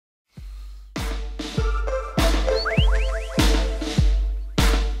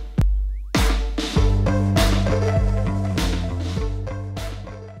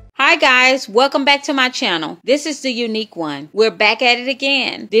Hi guys, welcome back to my channel. This is the unique one. We're back at it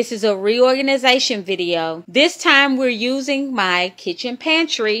again. This is a reorganization video. This time we're using my kitchen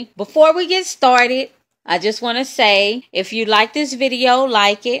pantry. Before we get started, I just want to say, if you like this video,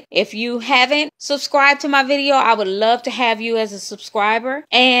 like it. If you haven't subscribed to my video, I would love to have you as a subscriber.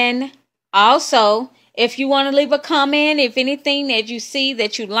 And also, if you want to leave a comment, if anything that you see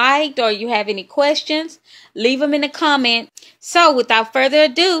that you liked or you have any questions, leave them in the comment. So without further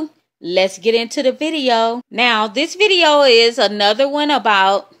ado, let's get into the video. Now, this video is another one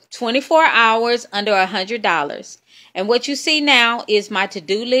about 24 hours under $100. And what you see now is my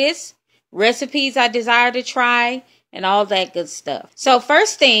to-do list, recipes I desire to try, and all that good stuff. So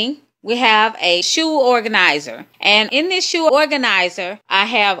first thing, we have a shoe organizer. And in this shoe organizer, I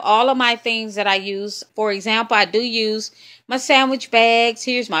have all of my things that I use. For example, I do use my sandwich bags.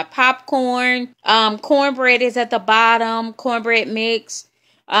 Here's my popcorn. Cornbread is at the bottom, cornbread mix.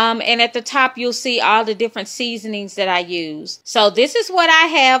 And at the top, you'll see all the different seasonings that I use. So this is what I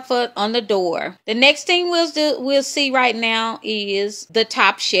have on the door. The next thing we'll see right now is the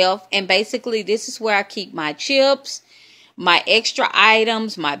top shelf. And basically, this is where I keep my chips, my extra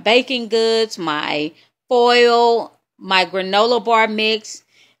items, my baking goods, my foil, my granola bar mix.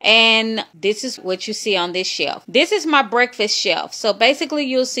 And this is what you see on this shelf. This is my breakfast shelf. So basically,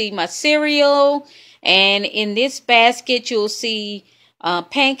 you'll see my cereal. And in this basket, you'll see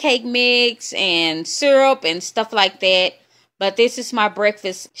pancake mix and syrup and stuff like that. But this is my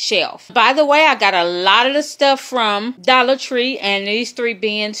breakfast shelf. By the way, I got a lot of the stuff from Dollar Tree and these 3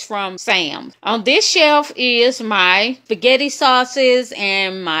 bins from Sam's. On this shelf is my spaghetti sauces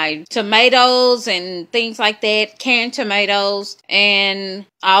and my tomatoes and things like that, canned tomatoes, and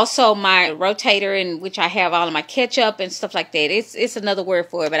also my rotator in which I have all of my ketchup and stuff like that. It's another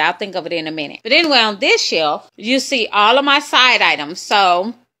word for it, but I'll think of it in a minute. But anyway, on this shelf, you see all of my side items.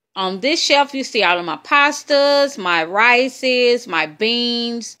 So on this shelf, you see all of my pastas, my rices, my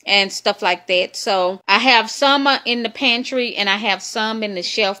beans, and stuff like that. So I have some in the pantry and I have some in the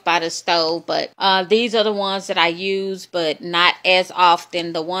shelf by the stove. But these are the ones that I use, but not as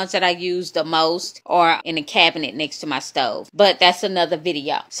often. The ones that I use the most are in the cabinet next to my stove. But that's another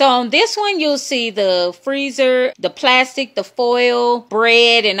video. So on this one, you'll see the freezer, the plastic, the foil,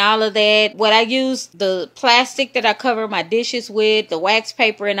 bread, and all of that. What I use, the plastic that I cover my dishes with, the wax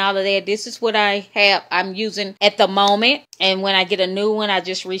paper, and all of that. This is what I'm using at the moment. And when I get a new one, I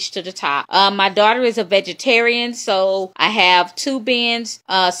just reach to the top. My daughter is a vegetarian, so I have 2 bins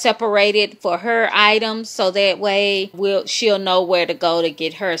separated for her items, so that way she'll know where to go to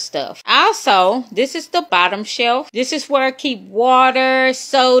get her stuff. Also, this is the bottom shelf. This is where I keep water,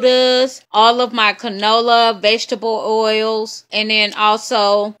 sodas, all of my canola, vegetable oils, and then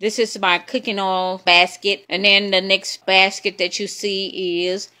also this is my cooking oil basket. And then the next basket that you see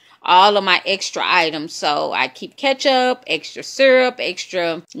is all of my extra items. So I keep ketchup, extra syrup,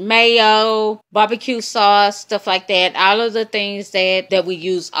 extra mayo, barbecue sauce, stuff like that. All of the things that we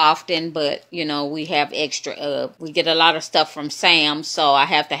use often, but you know, we have extra of. We get a lot of stuff from Sam's, so I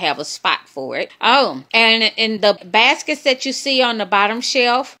have to have a spot for it. Oh, and in the baskets that you see on the bottom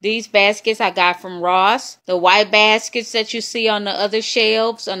shelf, these baskets I got from Ross. The white baskets that you see on the other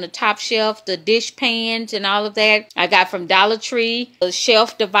shelves, on the top shelf, the dish pans and all of that, I got from Dollar Tree. The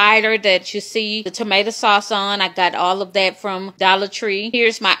shelf divider that you see the tomato sauce on, I got all of that from Dollar Tree.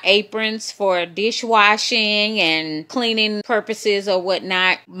 Here's my aprons for dishwashing and cleaning purposes or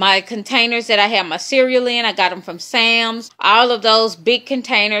whatnot. My containers that I have my cereal in, I got them from Sam's. All of those big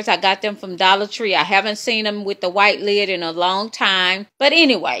containers, I got them from Dollar Tree. I haven't seen them with the white lid in a long time. But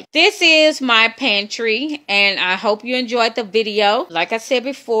anyway, this is my pantry, and I hope you enjoyed the video. Like I said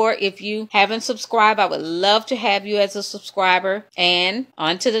before, if you haven't subscribed, I would love to have you as a subscriber. And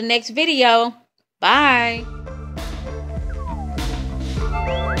on to the next video. Bye.